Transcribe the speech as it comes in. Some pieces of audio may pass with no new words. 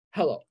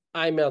Hello,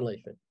 I'm Al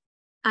Lathan.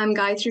 I'm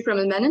Gayatri from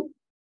Bergen.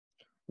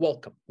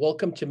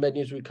 Welcome to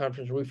MedNews Week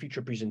Conference, where we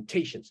feature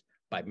presentations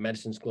by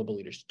medicine's global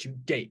leaders.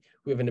 Today,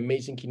 we have an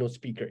amazing keynote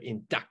speaker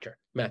in Dr.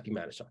 Matthew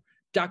Matasar.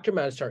 Dr.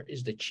 Matasar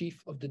is the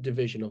chief of the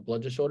Division of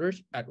Blood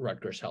Disorders at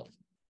Rutgers Health.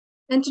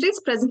 In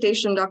today's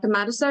presentation, Dr.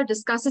 Matasar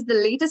discusses the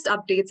latest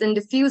updates in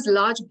diffuse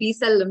large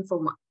B-cell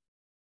lymphoma.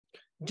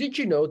 Did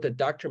you know that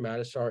Dr.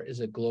 Matasar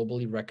is a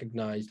globally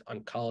recognized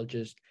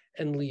oncologist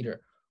and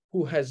leader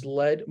who has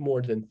led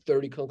more than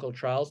 30 clinical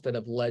trials that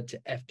have led to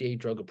FDA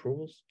drug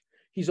approvals?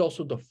 He's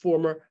also the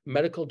former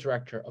medical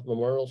director of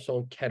Memorial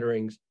Sloan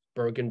Kettering's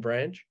Bergen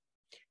branch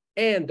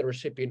and the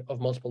recipient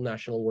of multiple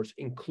national awards,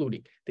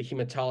 including the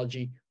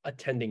Hematology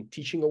Attending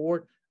Teaching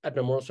Award at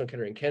Memorial Sloan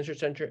Kettering Cancer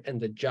Center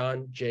and the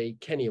John J.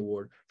 Kenney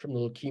Award from the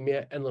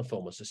Leukemia and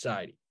Lymphoma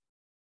Society.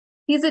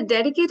 He's a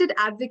dedicated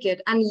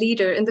advocate and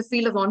leader in the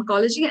field of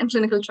oncology and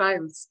clinical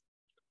trials.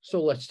 So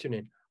let's tune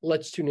in.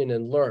 Let's tune in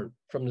and learn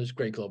from this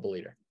great global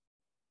leader.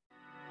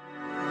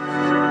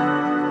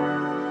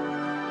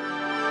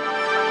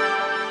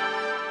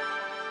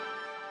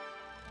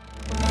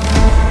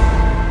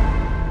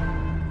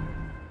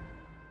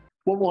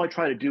 What will I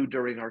try to do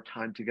during our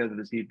time together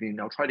this evening?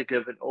 I'll try to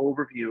give an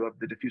overview of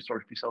the diffuse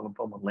large B-cell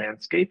lymphoma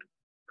landscape,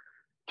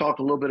 talk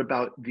a little bit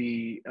about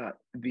the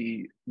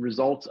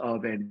results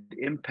of and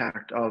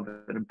impact of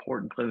an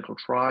important clinical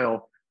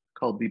trial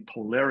called the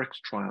POLARIX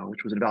trial,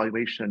 which was an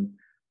evaluation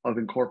of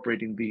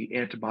incorporating the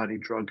antibody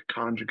drug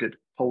conjugate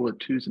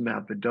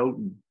polatuzumab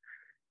vedotin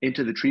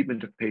into the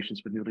treatment of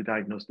patients with newly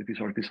diagnosed diffuse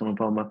large B-cell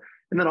lymphoma.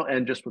 And then I'll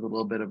end just with a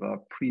little bit of a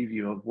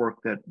preview of work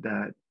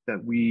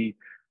that we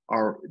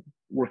are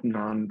working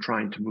on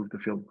trying to move the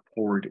field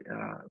forward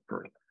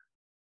further.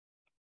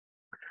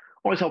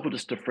 Always helpful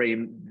just to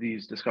frame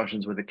these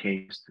discussions with a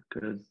case,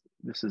 because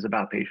this is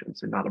about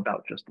patients and not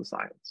about just the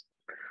science.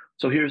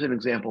 So here's an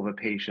example of a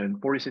patient,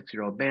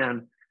 46-year-old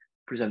man,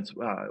 presents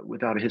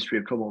without a history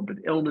of comorbid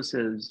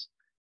illnesses.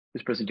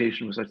 His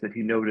presentation was such that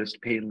he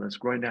noticed painless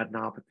groin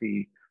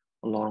adenopathy,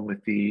 along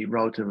with the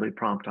relatively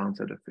prompt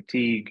onset of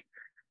fatigue.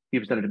 He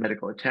presented to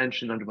medical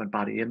attention, underwent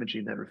body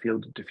imaging that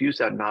revealed diffuse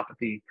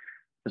adenopathy,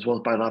 as well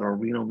as bilateral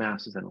renal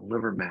masses and a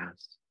liver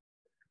mass.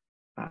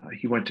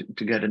 He went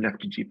to get an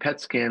FDG PET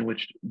scan,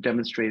 which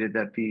demonstrated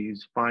that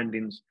these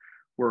findings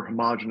were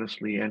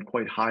homogenously and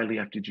quite highly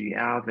FDG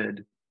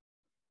avid.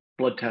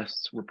 Blood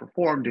tests were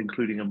performed,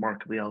 including a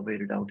markedly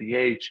elevated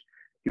LDH.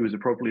 He was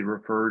appropriately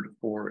referred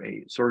for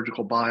a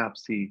surgical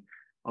biopsy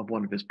of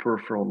one of his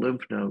peripheral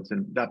lymph nodes,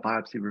 and that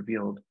biopsy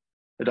revealed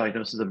the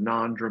diagnosis of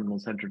non-germinal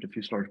center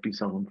diffuse large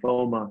B-cell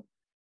lymphoma,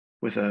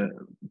 with a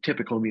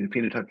typical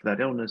immunophenotype for that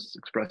illness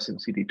expressing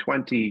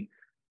CD20,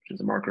 which is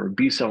a marker of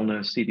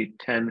B-cellness.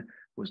 CD10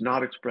 was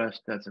not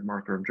expressed, that's a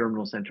marker of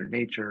germinal center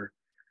nature.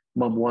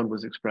 MUM1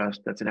 was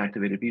expressed, that's an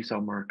activated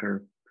B-cell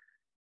marker.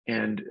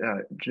 And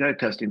genetic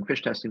testing,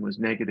 FISH testing, was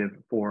negative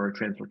for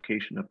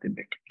translocation of the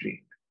MYC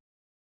gene.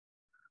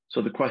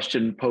 So the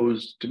question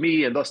posed to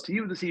me and thus to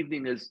you this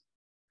evening is,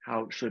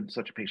 how should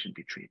such a patient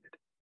be treated?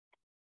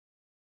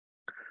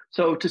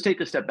 So to take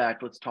a step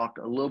back, let's talk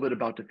a little bit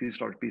about diffuse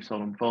large B-cell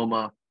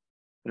lymphoma.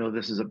 You know,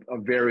 this is a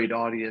varied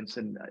audience,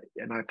 and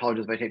I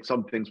apologize if I take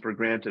some things for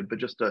granted, but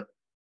just to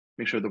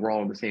make sure that we're all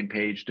on the same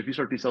page, diffuse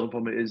large B-cell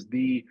lymphoma is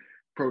the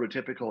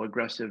prototypical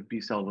aggressive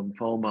B-cell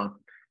lymphoma.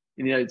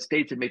 In the United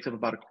States, it makes up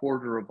about a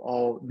quarter of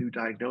all new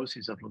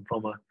diagnoses of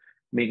lymphoma,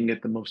 making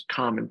it the most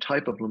common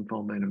type of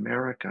lymphoma in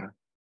America.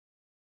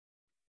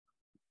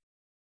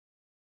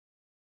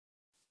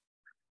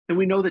 And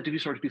we know that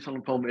diffuse large B-cell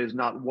lymphoma is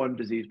not one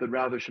disease, but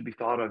rather should be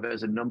thought of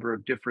as a number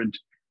of different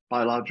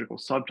biological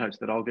subtypes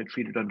that all get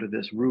treated under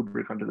this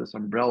rubric, under this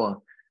umbrella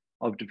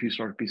of diffuse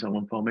large B-cell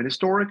lymphoma. And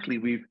historically,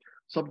 we've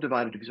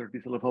subdivided diffuse large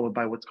B-cell lymphoma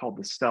by what's called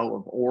the cell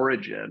of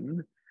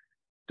origin,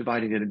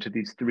 dividing it into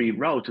these three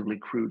relatively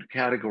crude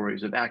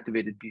categories of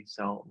activated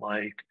B-cell,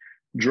 like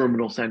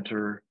germinal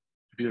center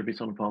diffuse large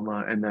B-cell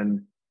lymphoma, and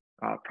then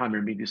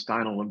primary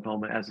mediastinal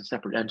lymphoma as a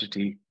separate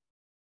entity.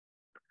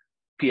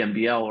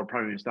 PMBL, or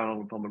primary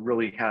mediastinal lymphoma,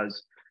 really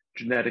has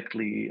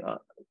genetically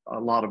a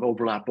lot of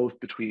overlap, both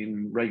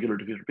between regular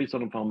diffuse large B-cell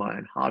lymphoma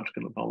and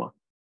Hodgkin lymphoma.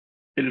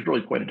 It is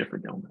really quite a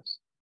different illness.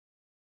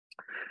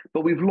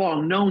 But we've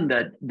long known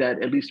that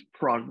at least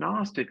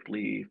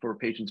prognostically for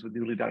patients with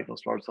newly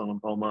diagnosed large cell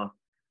lymphoma,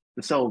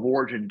 the cell of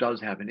origin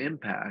does have an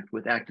impact,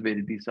 with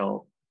activated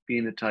B-cell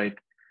phenotype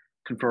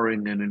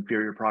conferring an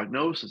inferior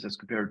prognosis as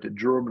compared to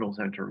germinal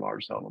center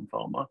large cell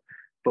lymphoma,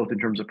 both in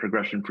terms of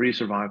progression-free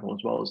survival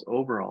as well as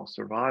overall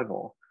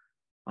survival.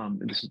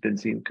 And this has been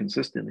seen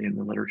consistently in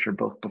the literature,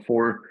 both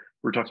before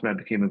rituximab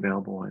became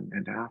available and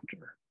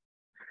after.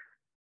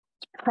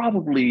 It's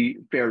probably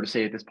fair to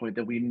say at this point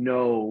that we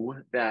know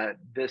that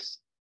this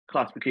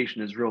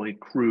classification is really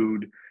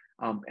crude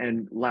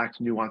and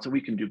lacks nuance, and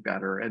we can do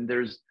better. And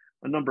there's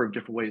a number of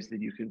different ways that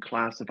you can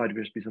classify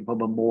diffuse B-cell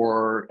lymphoma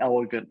more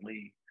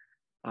elegantly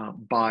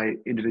by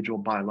individual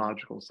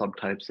biological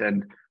subtypes.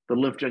 And the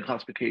LymphGen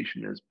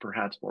classification is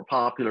perhaps more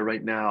popular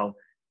right now,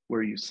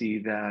 where you see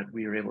that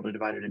we are able to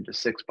divide it into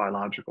 6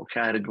 biological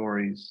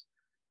categories.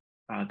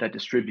 that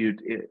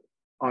distribute it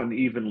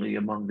unevenly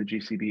among the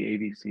GCB,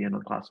 ABC, and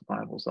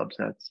unclassifiable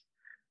subsets.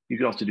 You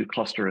could also do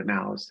cluster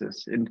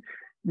analysis. And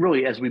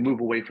really, as we move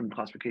away from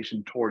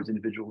classification towards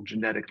individual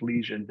genetic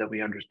lesions that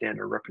we understand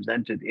are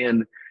represented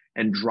in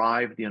and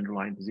drive the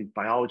underlying disease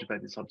biology by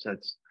the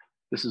subsets,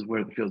 this is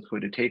where the field is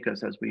going to take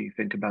us as we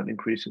think about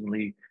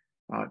increasingly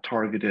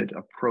targeted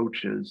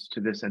approaches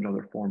to this and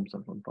other forms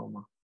of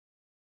lymphoma.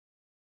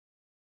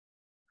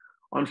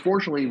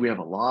 Unfortunately, we have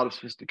a lot of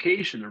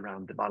sophistication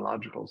around the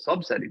biological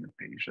subsetting of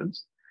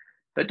patients.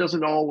 That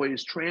doesn't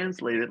always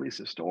translate, at least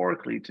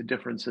historically, to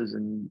differences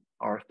in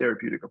our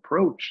therapeutic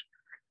approach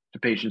to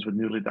patients with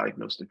newly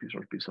diagnosed diffuse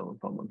large B-cell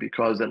lymphoma,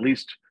 because at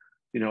least,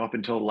 up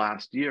until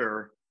last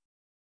year,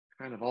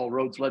 kind of all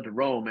roads led to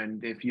Rome.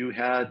 And if you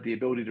had the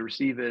ability to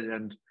receive it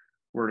and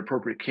were an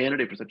appropriate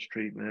candidate for such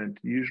treatment,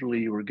 usually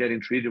you were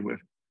getting treated with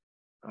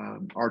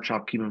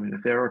R-CHOP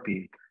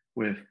chemoimmunotherapy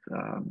with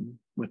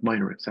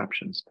minor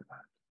exceptions to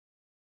that.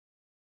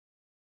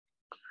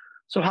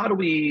 So how do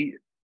we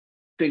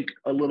think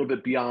a little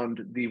bit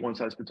beyond the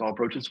one-size-fits-all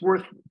approach? It's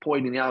worth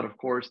pointing out, of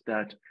course,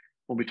 that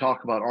when we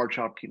talk about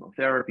R-CHOP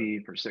chemotherapy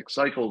for 6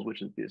 cycles,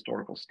 which is the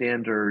historical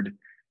standard,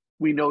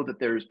 we know that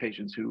there's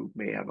patients who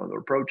may have other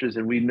approaches,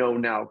 and we know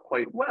now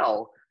quite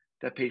well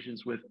that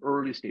patients with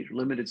early stage,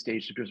 limited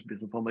stage diffuse large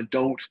B-cell lymphoma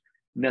don't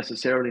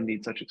necessarily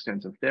need such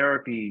extensive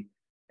therapy.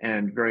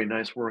 And very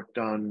nice work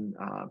done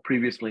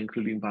previously,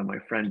 including by my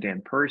friend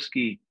Dan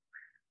Persky,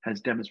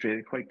 has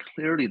demonstrated quite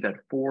clearly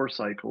that 4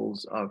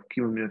 cycles of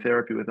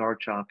chemoimmunotherapy with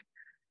R-CHOP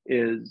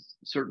is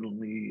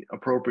certainly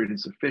appropriate and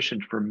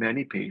sufficient for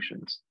many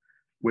patients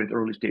with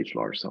early stage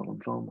large cell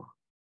lymphoma.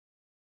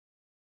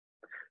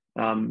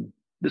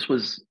 This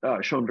was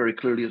shown very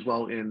clearly as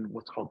well in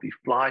what's called the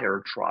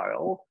FLIER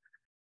trial,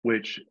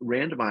 which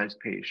randomized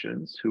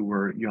patients who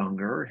were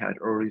younger, had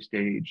early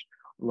stage,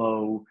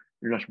 low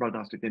international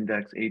prognostic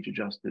index,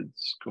 age-adjusted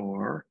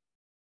score,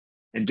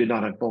 and did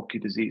not have bulky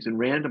disease, and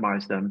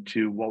randomized them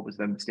to what was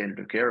then the standard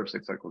of care of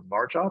 6 cycles of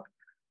R-CHOP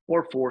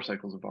or 4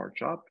 cycles of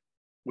R-CHOP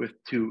with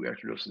 2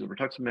 extra doses of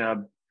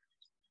rituximab.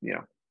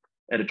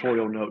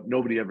 Editorial note,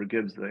 nobody ever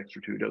gives the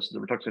extra 2 doses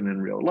of rituximab in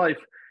real life,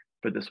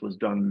 but this was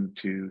done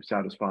to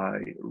satisfy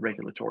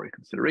regulatory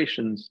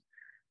considerations.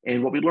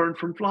 And what we learned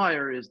from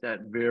FLIER is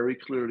that very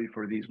clearly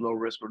for these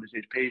low-risk early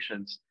stage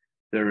patients,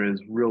 there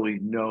is really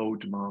no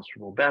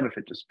demonstrable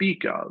benefit to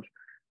speak of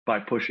by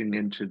pushing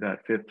into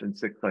that 5th and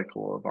 6th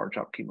cycle of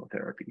R-CHOP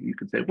chemotherapy. You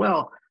could say,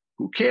 well,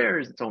 who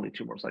cares? It's only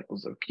 2 more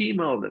cycles of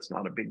chemo. That's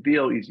not a big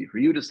deal. Easy for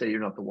you to say, you're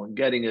not the one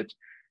getting it.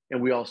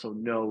 And we also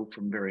know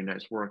from very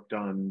nice work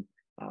done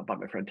by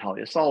my friend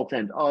Talia Salt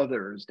and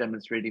others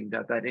demonstrating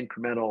that that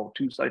incremental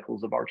 2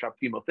 cycles of R-CHOP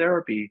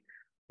chemotherapy,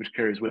 which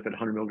carries with it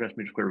 100 milligrams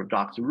per square of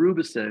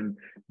doxorubicin,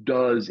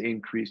 does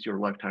increase your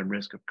lifetime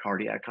risk of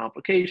cardiac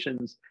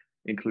complications,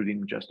 including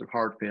congestive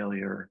heart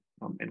failure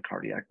and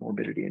cardiac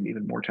morbidity and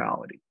even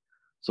mortality.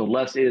 So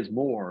less is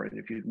more. And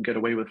if you can get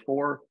away with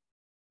 4,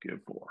 give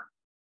 4.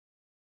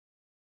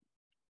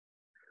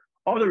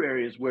 Other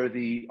areas where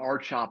the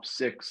R-CHOP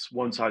 6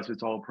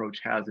 one-size-fits-all approach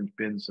hasn't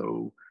been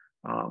so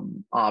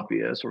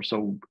obvious or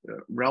so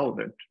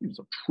relevant,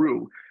 so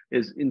true,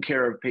 is in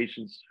care of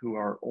patients who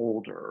are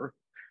older.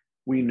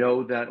 We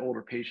know that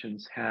older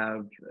patients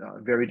have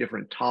very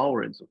different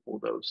tolerance of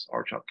full-dose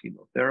R-CHOP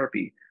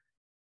chemotherapy.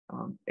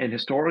 And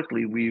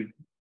historically, we've,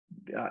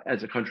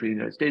 as a country in the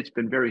United States,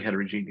 been very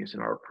heterogeneous in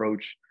our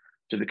approach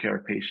to the care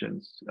of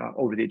patients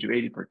over the age of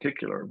 80, in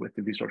particular, with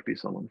diffuse large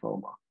B-cell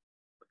lymphoma.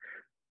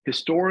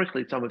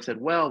 Historically, some have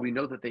said, well, we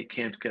know that they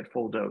can't get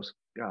full-dose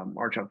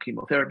R-CHOP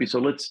chemotherapy, so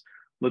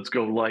let's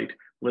go light.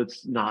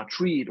 Let's not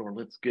treat, or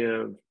let's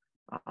give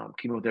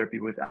chemotherapy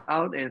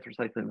without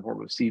anthracycline in the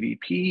form of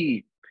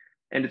CVP.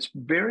 And it's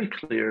very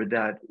clear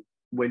that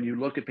when you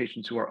look at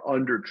patients who are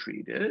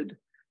undertreated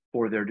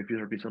for their diffuse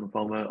large B-cell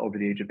lymphoma over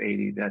the age of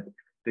 80, that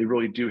they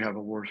really do have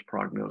a worse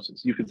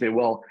prognosis. You could say,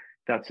 well,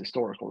 that's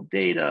historical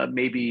data.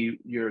 Maybe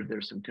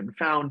there's some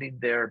confounding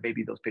there.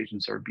 Maybe those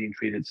patients are being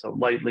treated so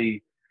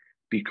lightly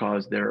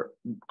because their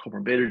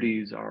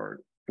comorbidities are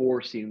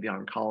forcing the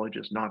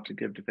oncologist not to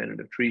give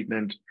definitive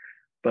treatment.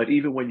 But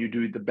even when you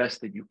do the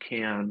best that you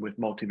can with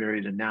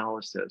multivariate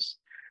analysis,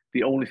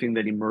 the only thing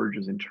that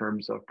emerges in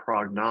terms of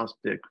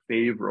prognostic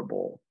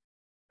favorable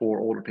for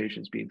older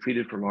patients being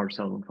treated for large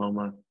cell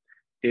lymphoma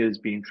is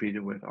being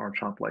treated with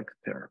R-CHOP-like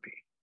therapy.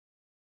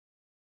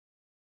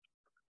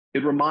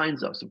 It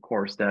reminds us, of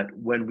course, that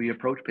when we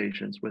approach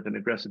patients with an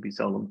aggressive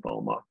B-cell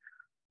lymphoma,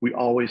 we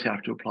always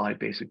have to apply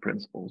basic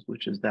principles,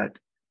 which is that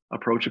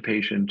approach a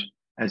patient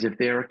as if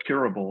they are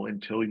curable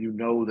until you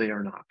know they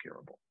are not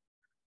curable.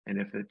 And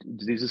if the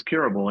disease is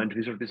curable, and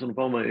diffuse large B-cell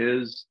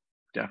lymphoma is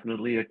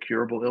definitely a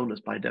curable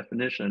illness by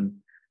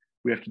definition,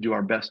 we have to do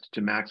our best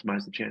to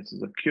maximize the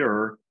chances of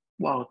cure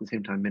while at the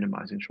same time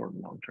minimizing short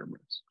and long-term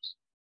risks.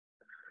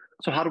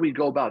 So how do we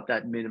go about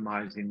that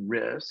minimizing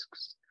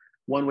risks?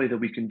 One way that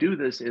we can do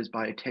this is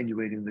by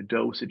attenuating the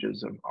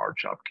dosages of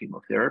R-CHOP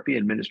chemotherapy,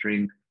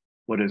 administering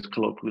what is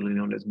colloquially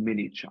known as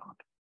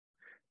mini-CHOP.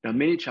 Now,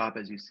 mini-CHOP,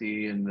 as you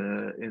see in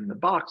the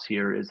box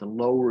here, is a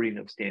lowering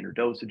of standard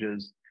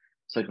dosages,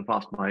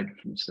 cyclophosphamide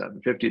from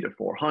 750 to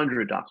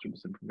 400,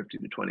 doxorubicin from 50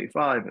 to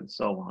 25, and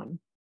so on.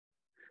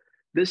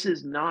 This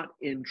is not,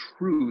 in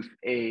truth,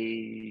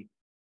 an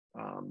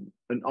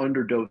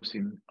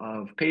underdosing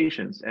of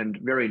patients, and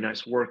very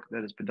nice work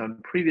that has been done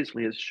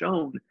previously has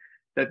shown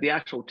that the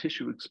actual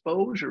tissue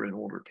exposure in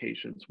older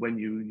patients when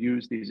you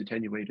use these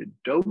attenuated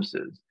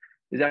doses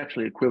is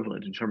actually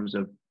equivalent in terms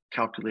of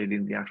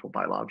calculating the actual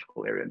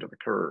biological area under the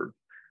curve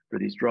for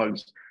these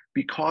drugs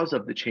because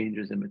of the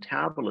changes in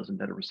metabolism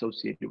that are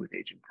associated with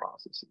aging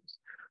processes,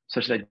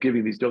 such that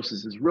giving these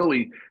doses is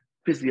really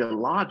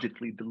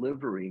physiologically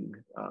delivering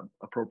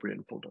appropriate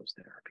and full dose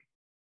therapy.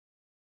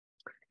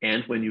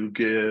 And when you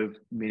give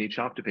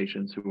mini-CHOP to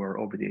patients who are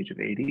over the age of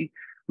 80,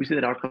 we see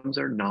that outcomes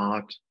are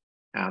not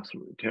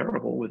absolutely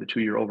terrible, with a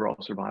 2-year overall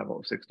survival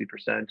of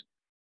 60%,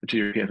 a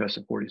 2-year PFS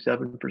of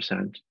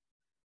 47%.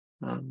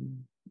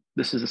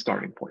 This is a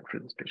starting point for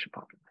this patient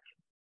population.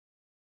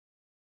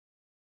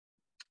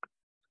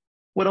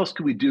 What else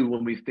could we do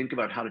when we think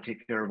about how to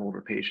take care of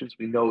older patients?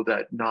 We know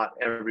that not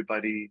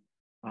everybody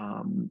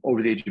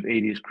over the age of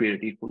 80 is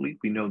created equally.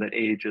 We know that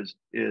age is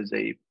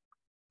a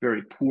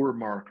very poor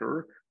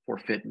marker for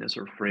fitness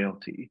or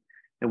frailty.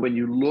 And when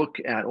you look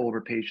at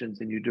older patients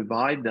and you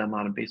divide them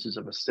on a basis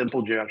of a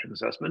simple geriatric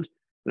assessment,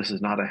 this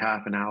is not a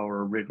half an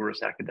hour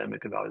rigorous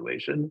academic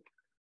evaluation.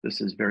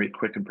 This is very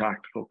quick and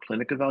practical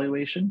clinic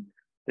evaluation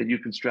that you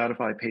can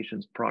stratify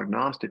patients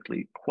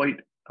prognostically quite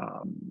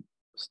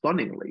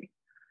stunningly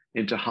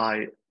into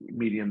high,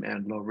 medium,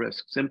 and low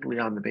risk simply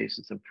on the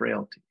basis of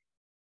frailty,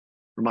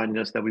 reminding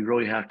us that we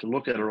really have to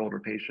look at our older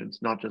patients,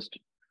 not just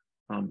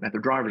at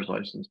their driver's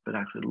license, but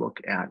actually look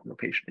at the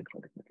patient in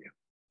clinic review.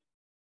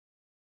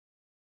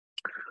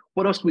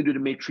 What else can we do to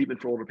make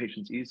treatment for older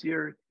patients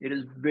easier? It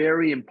is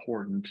very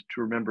important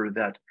to remember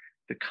that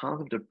the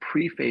concept of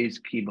pre-phase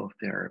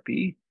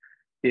chemotherapy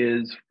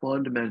is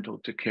fundamental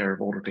to care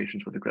of older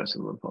patients with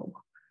aggressive lymphoma.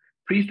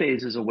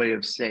 Pre-phase is a way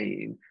of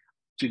saying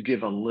to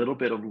give a little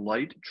bit of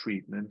light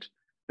treatment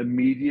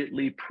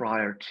immediately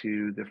prior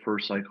to the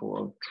first cycle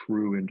of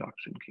true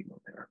induction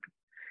chemotherapy.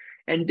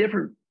 And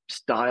different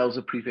styles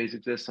of pre-phase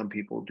exist. Some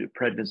people do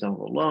prednisone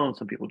alone.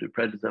 Some people do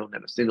prednisone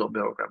and a single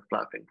milligram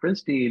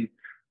fluoxetine.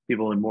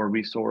 People in more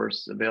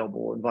resource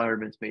available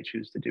environments may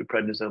choose to do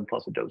prednisone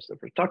plus a dose of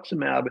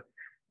rituximab.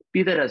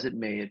 Be that as it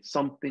may, it's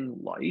something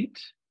light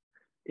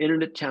in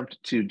an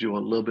attempt to do a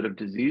little bit of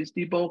disease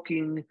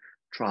debulking,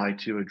 try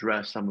to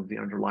address some of the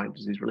underlying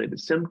disease-related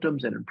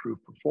symptoms and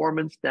improve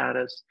performance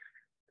status.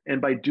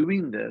 And by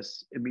doing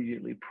this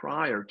immediately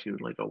prior to,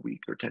 like a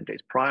week or 10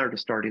 days prior to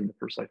starting the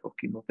first cycle of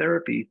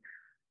chemotherapy,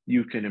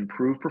 you can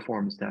improve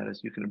performance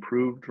status, you can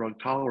improve drug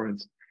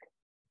tolerance,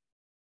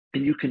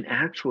 and you can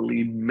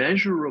actually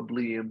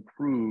measurably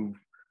improve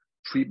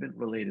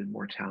treatment-related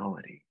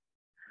mortality.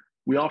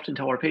 We often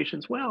tell our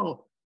patients,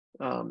 well,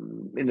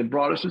 in the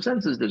broadest of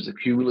senses, there's a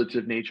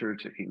cumulative nature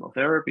to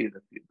chemotherapy,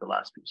 that the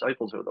last few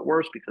cycles are the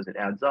worst because it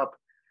adds up.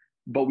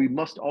 But we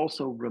must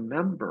also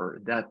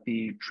remember that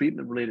the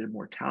treatment-related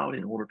mortality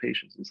in older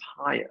patients is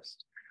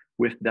highest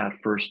with that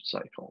first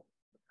cycle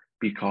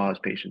because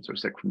patients are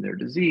sick from their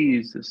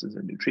disease. This is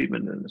a new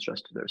treatment and a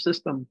stress to their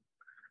system.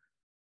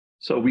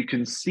 So we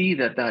can see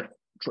that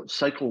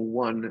cycle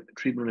 1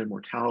 treatment-related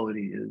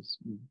mortality is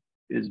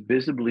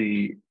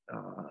visibly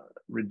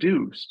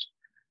reduced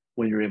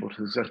when you're able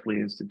to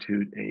successfully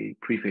institute a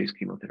pre-phase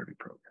chemotherapy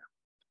program.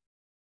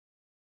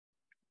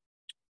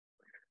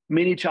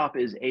 Mini-CHOP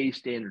is a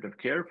standard of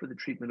care for the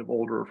treatment of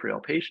older or frail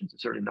patients.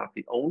 It's certainly not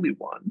the only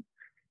one.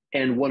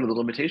 And one of the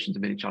limitations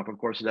of mini-CHOP, of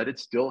course, is that it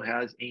still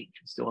has H,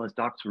 it still has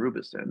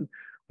doxorubicin,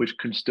 which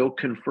can still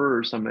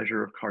confer some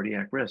measure of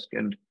cardiac risk.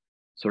 And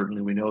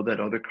certainly we know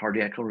that other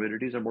cardiac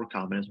comorbidities are more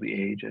common as we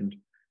age, and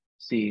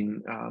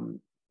seeing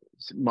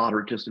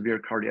moderate to severe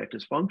cardiac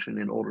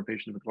dysfunction in older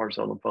patients with large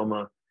cell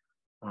lymphoma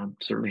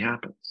certainly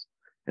happens.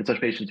 And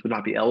such patients would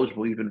not be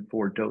eligible even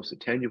for dose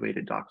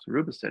attenuated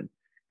doxorubicin,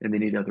 and they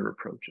need other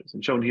approaches.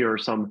 And shown here are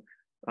some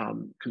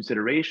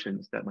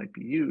considerations that might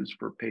be used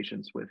for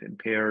patients with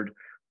impaired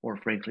or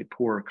frankly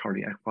poor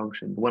cardiac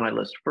function. The one I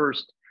list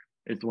first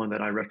is the one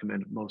that I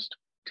recommend most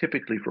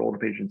typically for older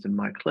patients in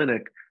my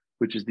clinic,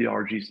 which is the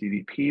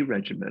RGCVP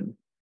regimen.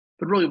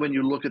 But really, when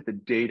you look at the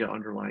data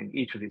underlying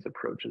each of these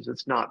approaches,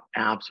 it's not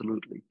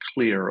absolutely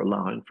clear,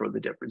 allowing for the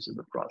differences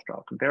of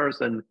cross-trial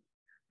comparison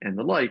and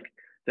the like,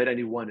 that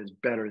any one is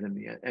better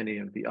than any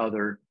of the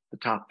other. The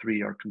top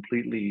 3 are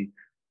completely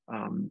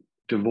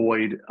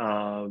devoid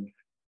of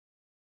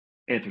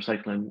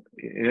anthracycline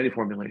in any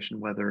formulation,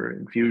 whether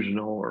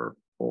infusional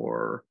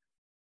or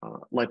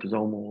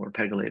liposomal or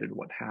pegylated,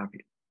 what have you.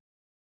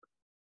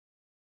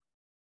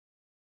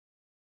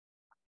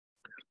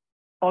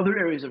 Other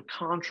areas of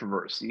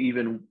controversy,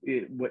 even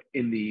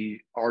in the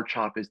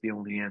R-CHOP is the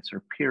only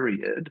answer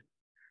period,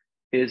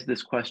 is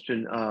this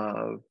question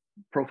of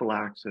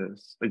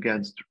prophylaxis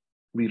against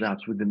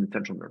relapse within the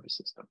central nervous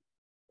system.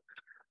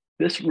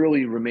 This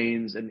really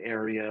remains an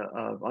area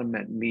of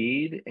unmet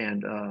need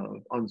and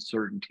of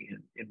uncertainty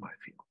in my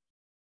field.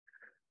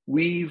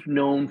 We've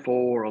known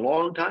for a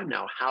long time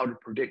now how to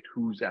predict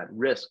who's at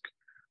risk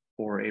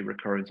for a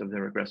recurrence of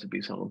their aggressive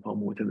B-cell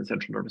lymphoma within the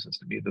central nervous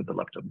system, either the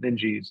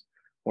leptomeninges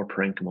or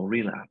parenchymal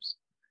relapse.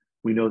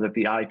 We know that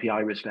the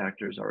IPI risk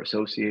factors are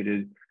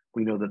associated.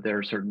 We know that there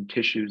are certain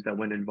tissues that,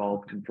 when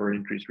involved, confer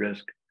increased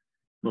risk,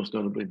 most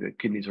notably the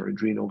kidneys or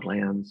adrenal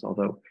glands,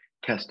 although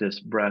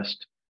testis,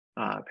 breast,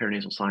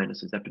 paranasal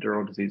sinuses,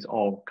 epidural disease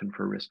all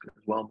confer risk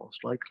as well,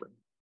 most likely.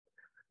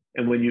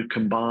 And when you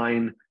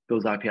combine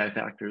those IPI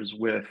factors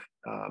with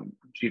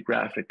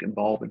geographic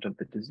involvement of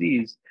the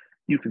disease,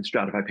 you can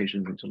stratify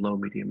patients into low,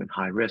 medium, and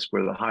high risk,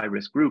 where the high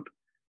risk group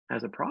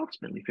has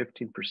approximately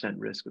 15%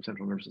 risk of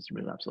central nervous system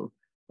relapse, so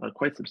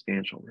quite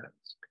substantial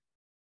risk.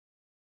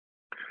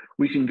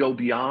 We can go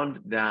beyond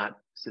that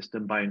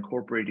system by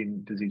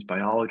incorporating disease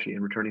biology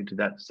and returning to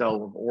that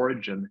cell of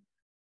origin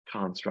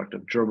construct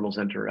of germinal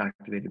center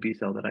activated B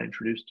cell that I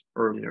introduced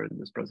earlier in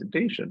this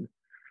presentation.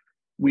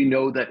 We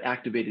know that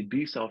activated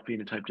B cell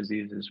phenotype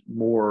disease is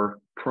more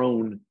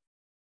prone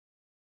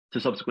to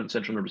subsequent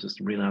central nervous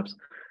system relapse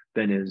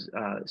than is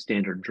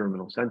standard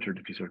germinal center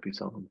diffuse B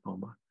cell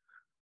lymphoma.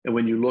 And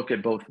when you look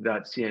at both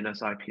that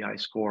CNS IPI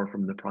score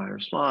from the prior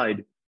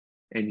slide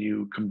and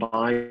you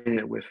combine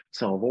it with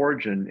cell of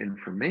origin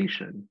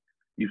information,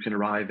 you can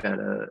arrive at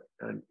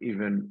an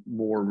even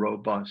more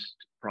robust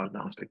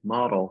prognostic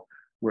model,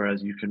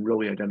 whereas you can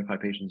really identify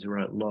patients who are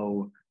at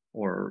low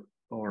or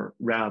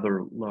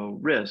rather low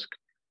risk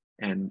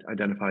and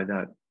identify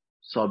that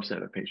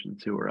subset of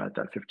patients who are at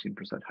that 15%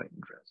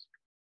 heightened risk.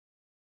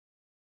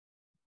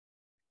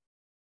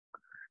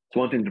 So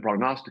one thing to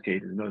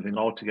prognosticate is another thing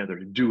altogether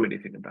to do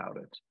anything about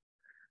it.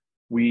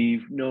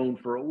 We've known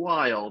for a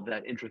while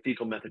that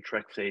intrathecal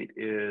methotrexate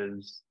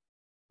is,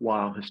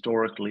 while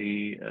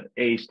historically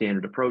a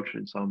standard approach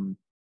in some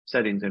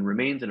settings and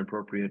remains an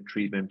appropriate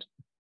treatment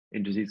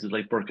in diseases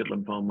like Burkitt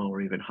lymphoma or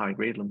even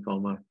high-grade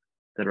lymphoma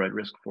that are at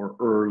risk for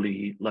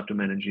early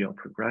leptomeningeal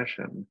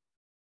progression.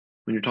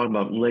 When you're talking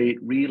about late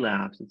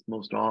relapse, it's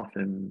most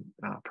often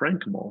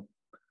parenchymal.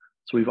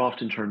 So we've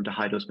often turned to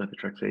high-dose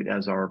methotrexate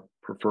as our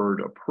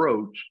preferred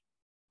approach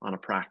on a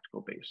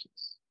practical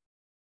basis.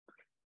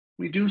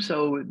 We do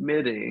so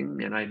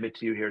admitting, and I admit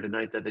to you here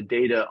tonight, that the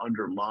data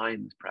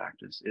underlying this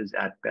practice is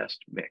at best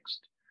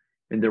mixed.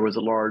 And there was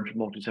a large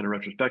multi-center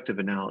retrospective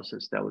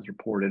analysis that was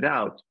reported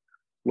out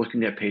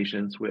looking at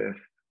patients with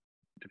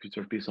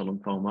diffuse B-cell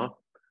lymphoma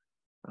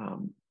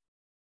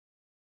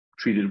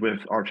treated with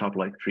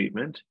R-CHOP-like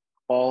treatment,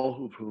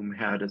 all of whom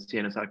had a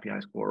CNS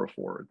IPI score of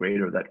 4 or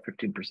greater, that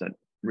 15%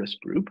 risk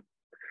group,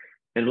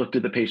 and looked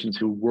at the patients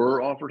who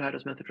were offered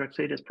high-dose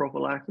methotrexate as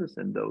prophylaxis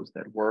and those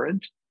that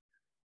weren't.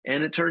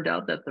 And it turned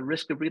out that the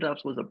risk of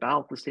relapse was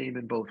about the same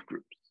in both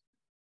groups.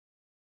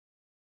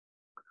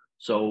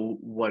 So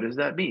what does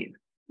that mean?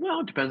 Well,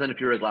 it depends on if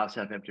you're a glass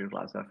half empty or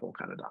glass half full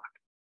kind of doc.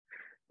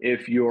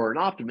 If you're an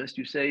optimist,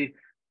 you say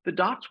the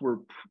docs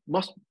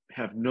must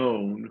have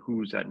known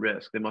who's at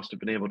risk. They must have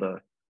been able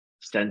to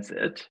sense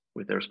it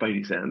with their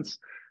spidey sense.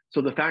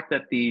 So the fact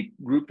that the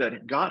group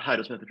that got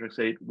high-dose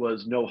methotrexate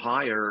was no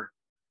higher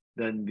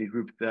than the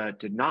group that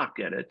did not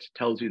get it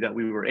tells you that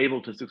we were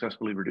able to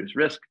successfully reduce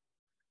risk.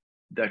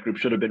 That group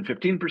should have been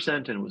 15%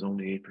 and it was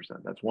only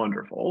 8%. That's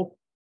wonderful.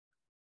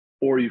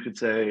 Or you could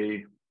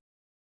say,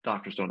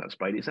 doctors don't have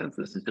spidey sense.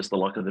 This is just the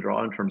luck of the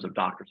draw in terms of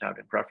doctors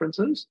having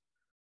preferences.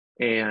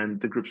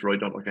 And the groups really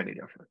don't look any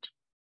different.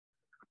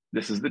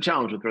 This is the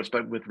challenge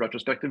with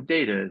retrospective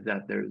data, is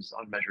that there's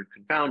unmeasured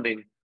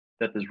confounding,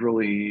 that there's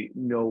really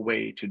no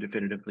way to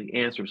definitively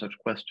answer such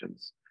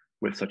questions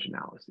with such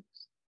analyses.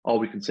 All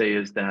we can say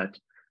is that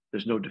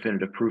there's no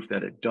definitive proof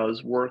that it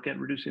does work at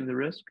reducing the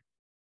risk.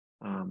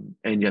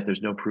 And yet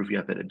there's no proof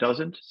yet that it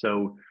doesn't.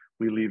 So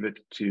we leave it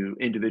to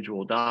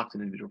individual docs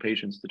and individual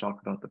patients to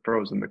talk about the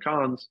pros and the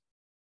cons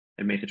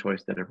and make a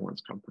choice that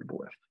everyone's comfortable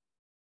with.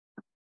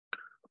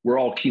 We're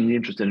all keenly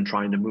interested in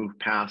trying to move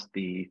past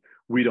the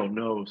 "we don't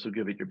know, so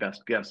give it your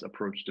best guess"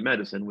 approach to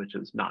medicine, which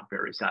is not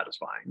very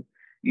satisfying,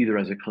 either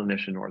as a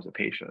clinician or as a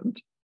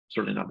patient,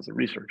 certainly not as a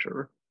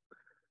researcher.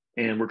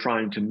 And we're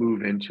trying to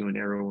move into an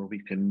era where we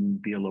can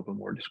be a little bit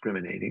more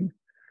discriminating.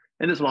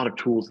 And there's a lot of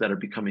tools that are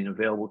becoming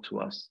available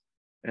to us,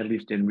 at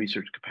least in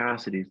research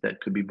capacities,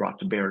 that could be brought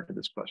to bear to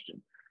this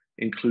question,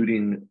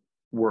 including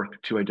work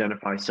to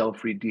identify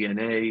cell-free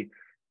DNA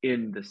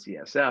in the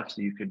CSF.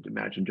 So you could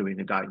imagine doing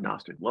a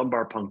diagnostic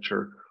lumbar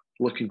puncture,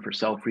 looking for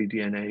cell-free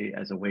DNA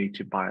as a way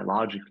to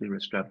biologically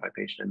risk stratify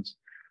patients.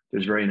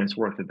 There's very nice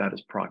work that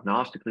is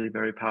prognostically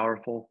very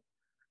powerful.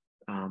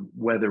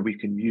 Whether we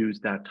can use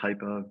that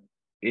type of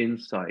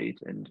insight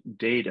and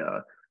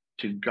data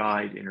to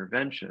guide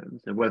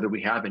interventions, and whether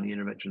we have any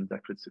interventions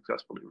that could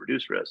successfully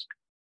reduce risk,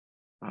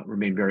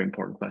 remain very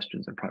important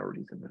questions and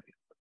priorities in the field.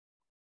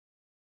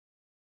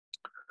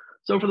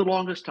 So for the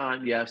longest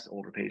time, yes,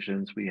 older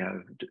patients, we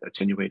have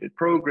attenuated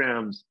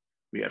programs,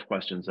 we have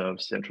questions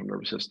of central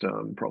nervous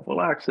system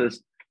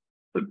prophylaxis,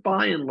 but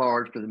by and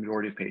large, for the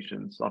majority of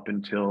patients, up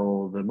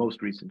until the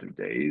most recent of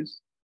days,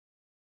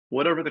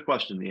 whatever the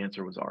question, the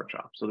answer was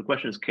R-CHOP. So the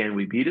question is, can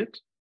we beat it?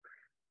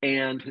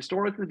 And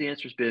historically, the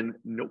answer has been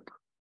nope.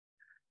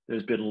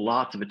 There's been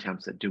lots of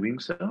attempts at doing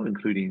so,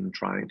 including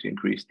trying to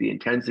increase the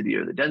intensity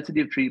or the density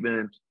of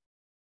treatment,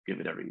 give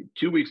it every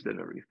 2 weeks, then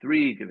every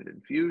 3, give it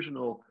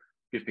infusional,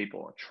 give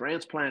people a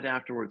transplant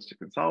afterwards to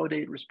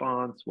consolidate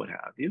response, what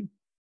have you.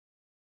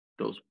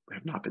 Those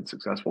have not been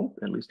successful,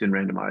 at least in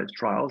randomized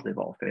trials. They've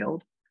all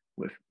failed,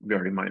 with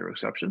very minor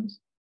exceptions.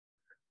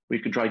 We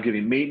could try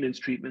giving maintenance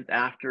treatment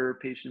after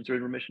patients are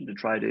in remission to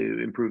try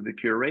to improve the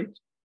cure rate.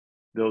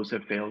 Those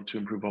have failed to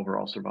improve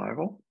overall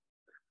survival.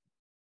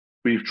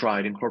 We've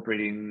tried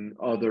incorporating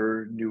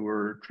other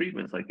newer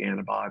treatments like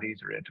antibodies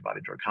or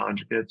antibody-drug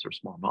conjugates or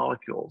small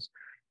molecules.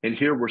 And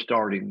here we're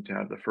starting to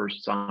have the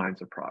first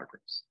signs of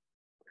progress.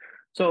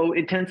 So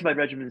intensified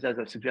regimens, as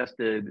I've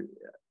suggested,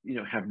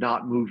 have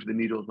not moved the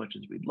needle as much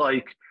as we'd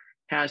like.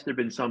 Has there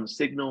been some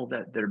signal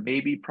that there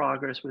may be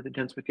progress with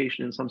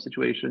intensification in some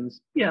situations?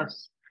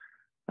 Yes.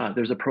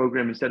 There's a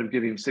program, instead of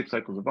giving 6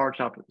 cycles of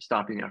R-CHOP,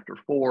 stopping after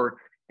 4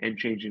 and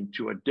changing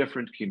to a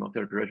different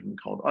chemotherapy regimen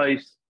called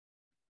ICE.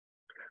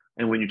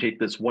 And when you take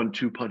this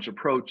 1-2 punch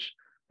approach,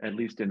 at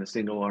least in a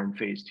single arm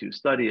phase 2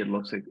 study, it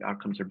looks like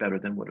outcomes are better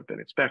than would have been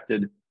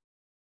expected.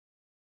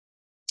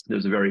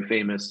 There's a very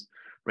famous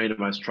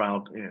randomized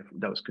trial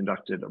that was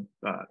conducted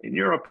in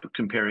Europe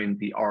comparing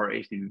the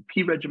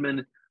RACVP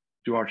regimen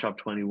to R-CHOP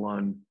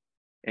 21,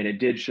 and it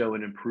did show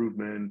an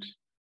improvement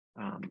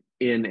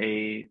in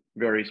a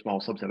very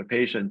small subset of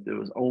patients. There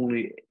was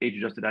only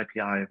age-adjusted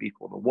IPI of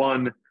equal to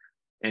 1,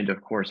 and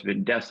of course,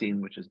 Vindesine,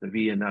 which is the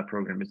V in that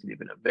program, isn't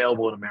even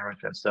available in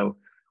America. So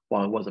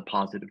while it was a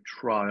positive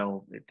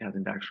trial, it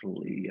hasn't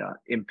actually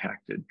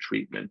impacted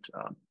treatment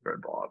very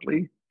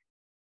broadly.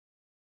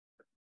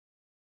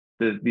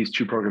 These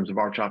 2 programs of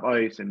R-CHOP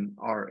ICE and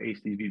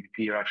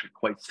RACVP are actually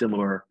quite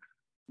similar.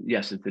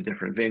 Yes, it's a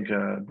different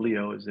vinca.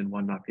 Bleo is in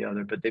one, not the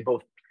other, but they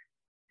both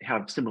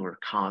have similar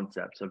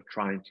concepts of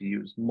trying to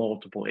use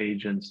multiple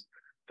agents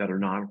that are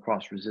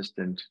non-cross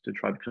resistant to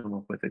try to come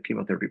up with a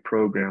chemotherapy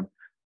program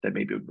that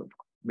may be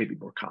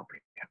more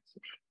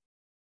comprehensive.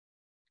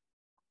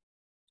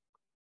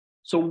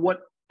 So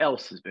what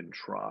else has been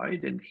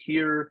tried? And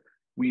here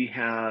we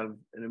have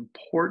an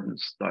important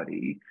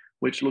study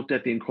which looked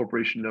at the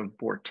incorporation of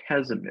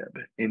bortezomib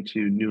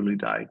into newly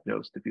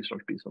diagnosed diffuse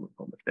large B-cell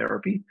lymphoma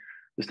therapy.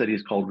 The study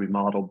is called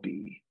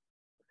REMODEL-B.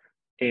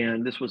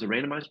 And this was a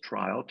randomized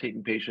trial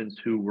taking patients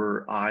who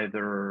were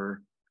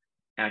either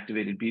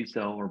activated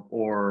B-cell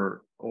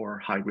or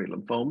high-grade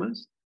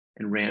lymphomas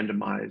and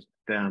randomized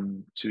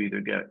them to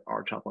either get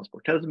R-CHOP plus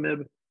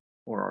bortezomib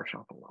or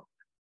R-CHOP alone.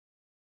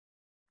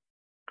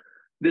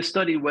 This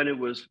study, when it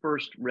was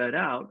first read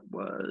out,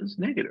 was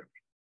negative,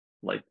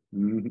 like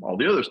all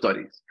the other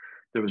studies.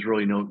 There was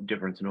really no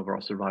difference in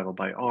overall survival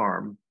by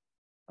arm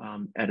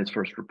at its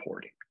first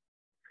reporting.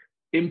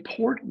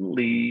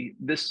 Importantly,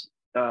 this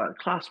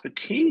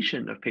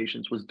classification of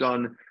patients was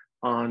done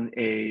on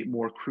a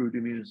more crude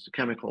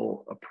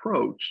immunohistochemical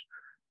approach.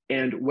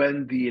 And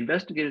when the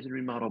investigators in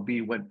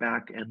REMODEL-B went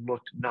back and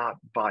looked not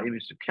by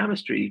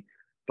immunohistochemistry,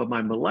 but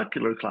by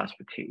molecular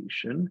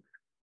classification,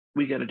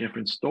 we get a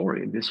different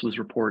story. And this was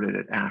reported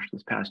at ASH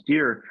this past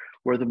year,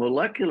 where the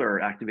molecular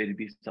activated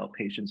B-cell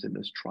patients in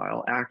this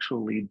trial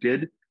actually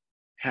did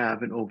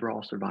have an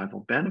overall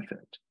survival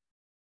benefit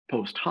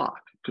post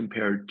hoc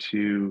compared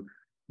to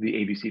the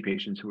ABC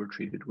patients who were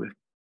treated with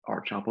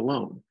R-CHOP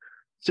alone.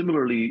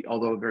 Similarly,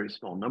 although a very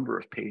small number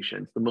of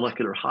patients, the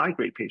molecular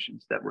high-grade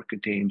patients that were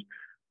contained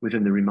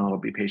within the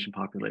REMODEL-B patient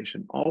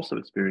population also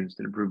experienced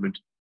an improvement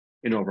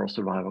in overall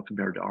survival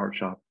compared to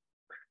R-CHOP.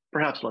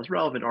 Perhaps less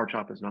relevant,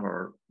 R-CHOP is not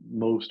our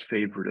most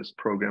favoritist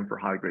program for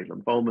high-grade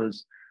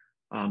lymphomas,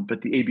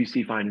 but the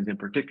ABC findings in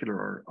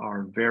particular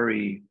are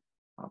very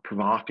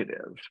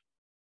provocative,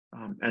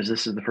 as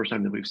this is the first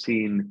time that we've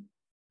seen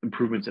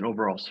improvements in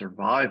overall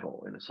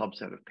survival in a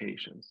subset of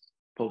patients,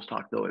 post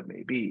hoc though it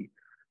may be,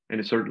 and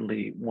it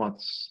certainly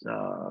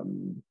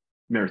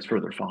merits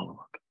further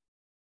follow-up.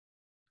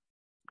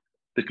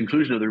 The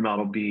conclusion of the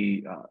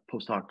REMODEL-B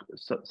post hoc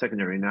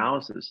secondary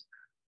analysis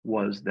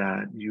was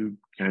that you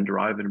can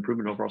derive an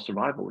improvement in overall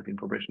survival with the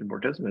incorporation of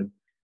bortezomib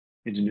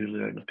into newly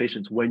diagnosed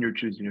patients when you're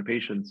choosing your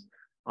patients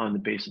on the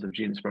basis of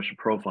gene expression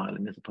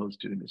profiling as opposed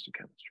to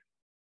immunohistochemistry.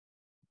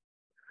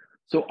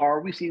 So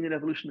are we seeing an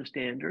evolution of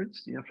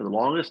standards? For the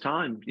longest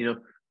time,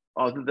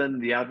 other than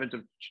the advent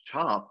of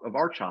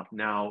R-CHOP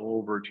now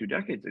over 2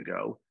 decades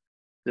ago,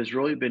 there's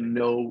really been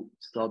no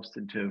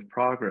substantive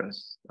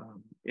progress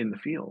in the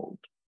field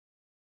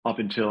up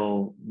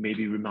until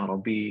maybe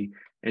REMODEL-B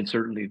and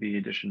certainly the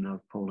addition of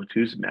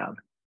polatuzumab,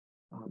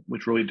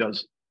 which really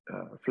does,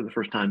 for the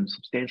first time,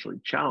 substantially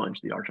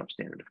challenge the R-CHOP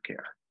standard of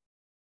care.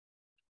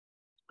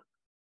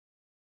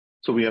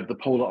 So we have the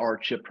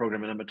POLA-R-CHIP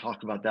program, and I'm going to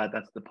talk about that.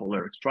 That's the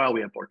POLARIX trial.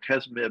 We have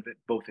bortezomib,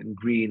 both in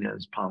green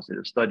as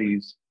positive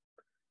studies.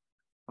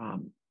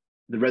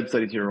 The red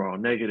studies here are all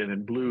negative,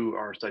 and blue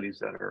are studies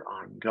that are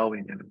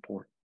ongoing and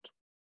important.